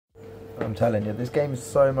I'm telling you, this game is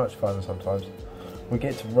so much fun sometimes. We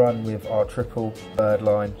get to run with our triple bird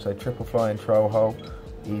line, so triple flying troll hole.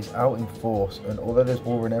 He's out in force, and although there's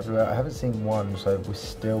warring everywhere, I haven't seen one, so we're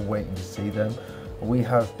still waiting to see them. We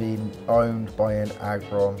have been owned by an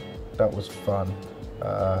aggron. That was fun.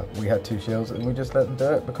 We had 2 shields and we just let them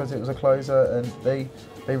do it because it was a closer, and they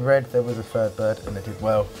read there was a third bird and they did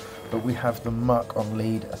well. But we have the muck on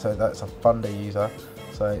lead, so that's a thunder user.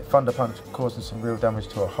 So thunder punch causing some real damage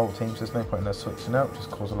to our whole team, so there's no point in us switching out, just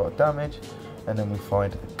cause a lot of damage. And then we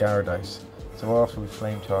find Gyarados. So after we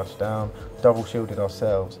flame charged down, double shielded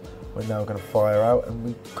ourselves, we're now going to fire out and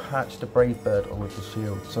we catch the Brave Bird with the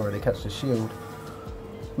shield. Sorry, they catch the shield.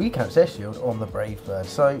 We catch their shield on the Brave Bird,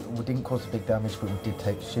 so we didn't cause big damage, but we did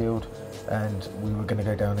take the shield, and we were going to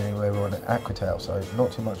go down anyway. We're on an Aqua Tail, so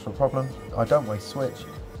not too much of a problem. I don't waste switch,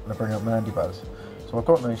 and I bring up Mandibuzz. So I've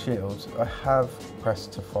got no shields. I have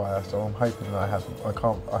pressed to fire, so I'm hoping that I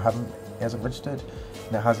haven't. It hasn't registered,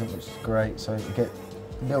 and it hasn't, which is great. So you get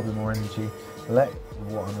a little bit more energy. Let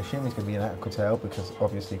what I'm assuming is going to be an Aqua Tail, because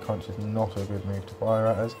obviously Crunch is not a good move to fire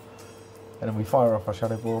at us. And then we fire off our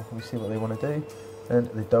Shadow Ball, and we see what they want to do. And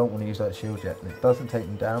they don't want to use that shield yet, and it doesn't take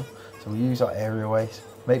them down, so we use our aerial ace,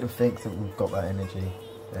 make them think that we've got that energy,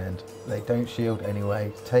 and they don't shield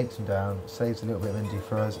anyway, takes them down, saves a little bit of energy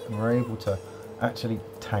for us, and we're able to actually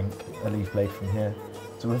tank a Leaf Blade from here.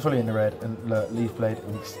 So we're fully in the red, and look, Leaf Blade,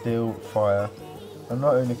 we still fire, and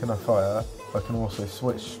not only can I fire, I can also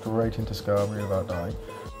switch straight into Skarmory without dying.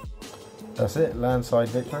 That's it, landslide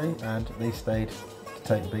victory, and they stayed to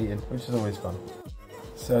take the beating, which is always fun.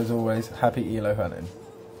 So as always, happy ELO hunting.